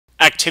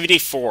Activity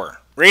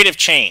 4, Rate of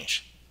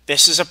Change.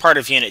 This is a part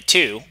of Unit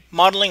 2,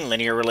 Modeling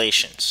Linear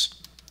Relations.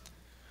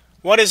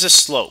 What is a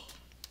slope?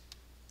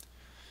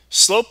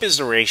 Slope is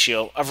the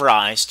ratio of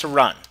rise to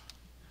run,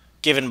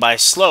 given by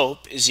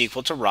slope is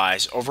equal to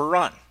rise over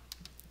run.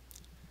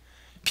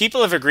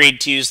 People have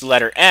agreed to use the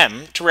letter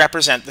m to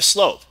represent the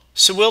slope,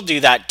 so we'll do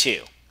that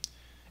too.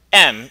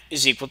 M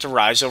is equal to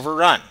rise over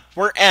run,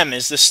 where m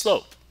is the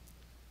slope.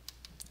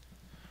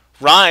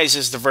 Rise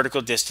is the vertical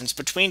distance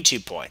between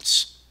 2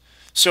 points.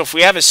 So if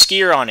we have a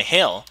skier on a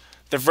hill,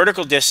 the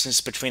vertical distance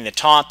between the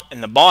top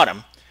and the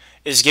bottom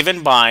is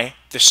given by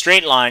the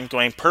straight line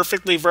going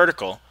perfectly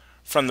vertical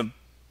from the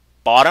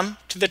bottom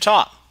to the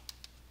top.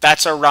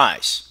 That's our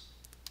rise.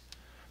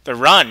 The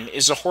run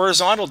is the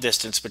horizontal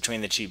distance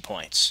between the 2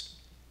 points.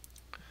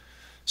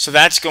 So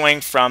that's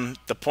going from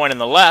the point on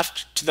the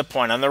left to the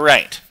point on the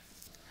right.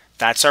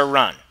 That's our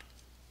run.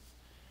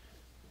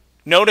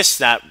 Notice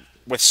that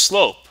with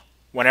slope,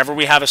 whenever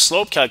we have a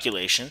slope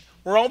calculation,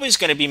 we're always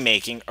going to be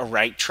making a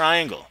right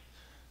triangle.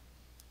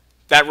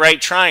 That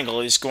right triangle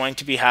is going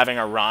to be having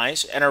a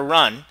rise and a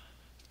run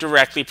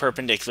directly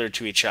perpendicular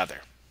to each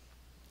other.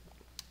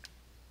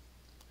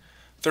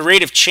 The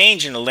rate of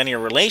change in a linear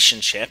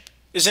relationship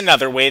is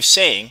another way of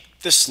saying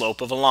the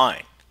slope of a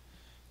line.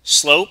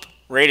 Slope,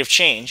 rate of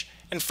change,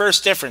 and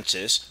first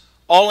differences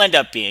all end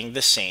up being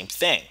the same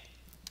thing.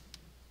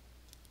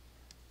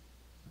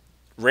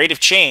 Rate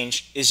of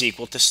change is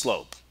equal to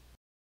slope.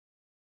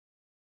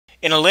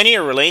 In a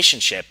linear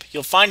relationship,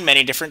 you'll find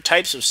many different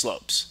types of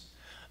slopes.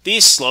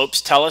 These slopes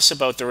tell us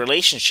about the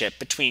relationship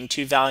between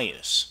two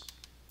values.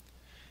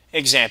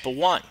 Example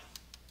 1.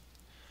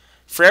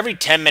 For every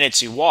 10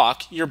 minutes you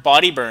walk, your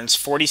body burns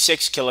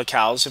 46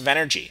 kilocalories of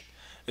energy,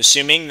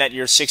 assuming that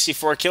you're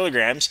 64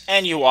 kilograms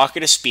and you walk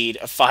at a speed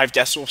of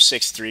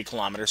 5.63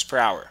 kilometers per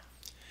hour.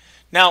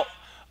 Now,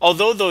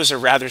 although those are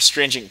rather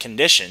stringent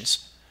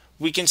conditions,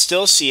 we can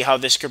still see how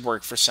this could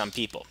work for some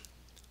people.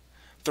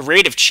 The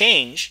rate of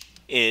change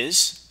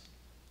is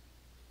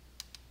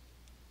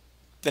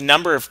the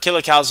number of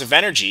kilocalories of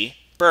energy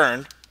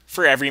burned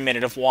for every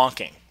minute of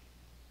walking.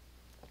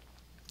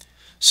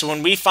 So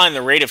when we find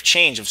the rate of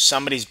change of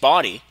somebody's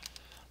body,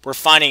 we're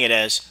finding it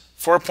as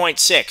 4.6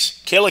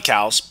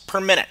 kilocalories per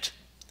minute.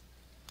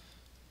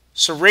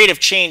 So rate of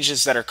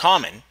changes that are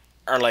common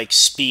are like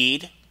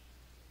speed,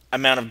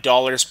 amount of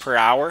dollars per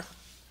hour,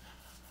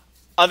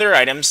 other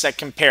items that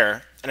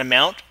compare an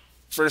amount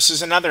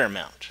versus another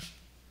amount.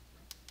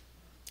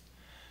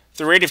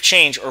 The rate of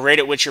change, or rate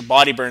at which your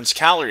body burns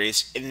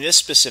calories in this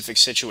specific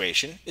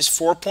situation, is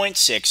 4.6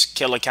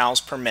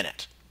 kilocalories per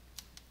minute.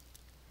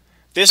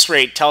 This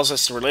rate tells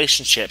us the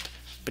relationship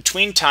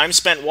between time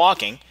spent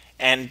walking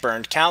and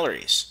burned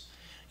calories.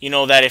 You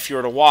know that if you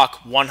were to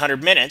walk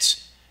 100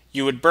 minutes,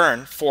 you would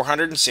burn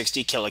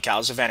 460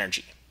 kilocalories of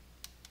energy.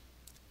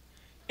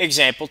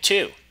 Example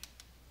 2.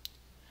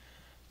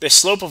 The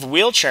slope of a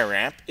wheelchair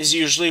ramp is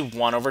usually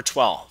 1 over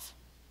 12.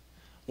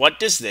 What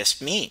does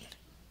this mean?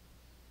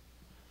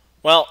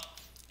 Well,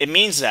 it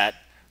means that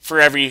for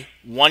every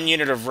 1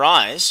 unit of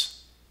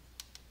rise,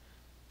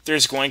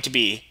 there's going to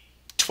be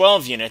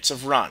 12 units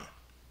of run.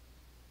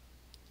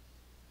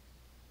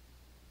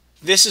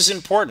 This is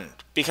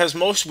important because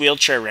most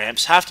wheelchair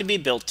ramps have to be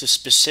built to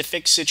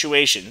specific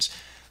situations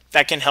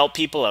that can help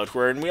people out who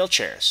are in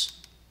wheelchairs.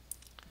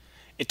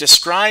 It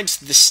describes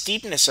the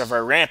steepness of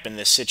our ramp in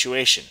this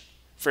situation.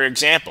 For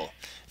example,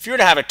 if you were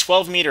to have a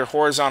 12-meter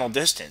horizontal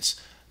distance,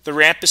 the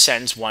ramp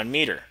ascends 1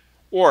 meter.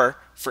 Or,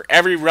 for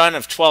every run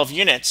of 12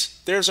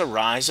 units, there's a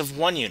rise of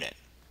 1 unit.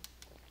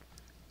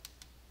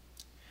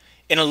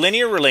 In a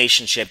linear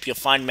relationship, you'll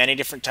find many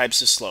different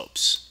types of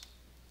slopes.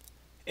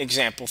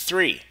 Example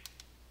 3.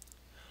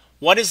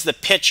 What is the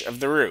pitch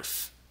of the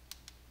roof?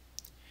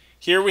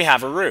 Here we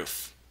have a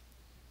roof.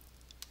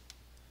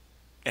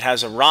 It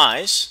has a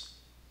rise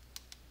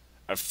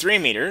of 3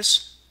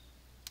 meters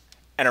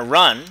and a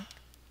run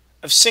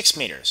of 6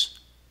 meters.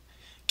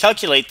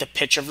 Calculate the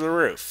pitch of the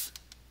roof.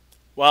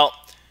 Well,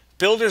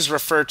 builders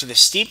refer to the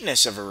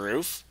steepness of a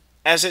roof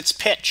as its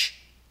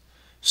pitch.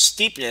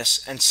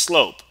 Steepness and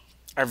slope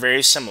are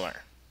very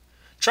similar.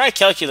 Try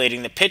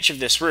calculating the pitch of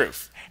this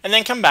roof and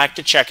then come back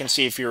to check and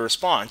see if your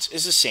response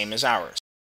is the same as ours.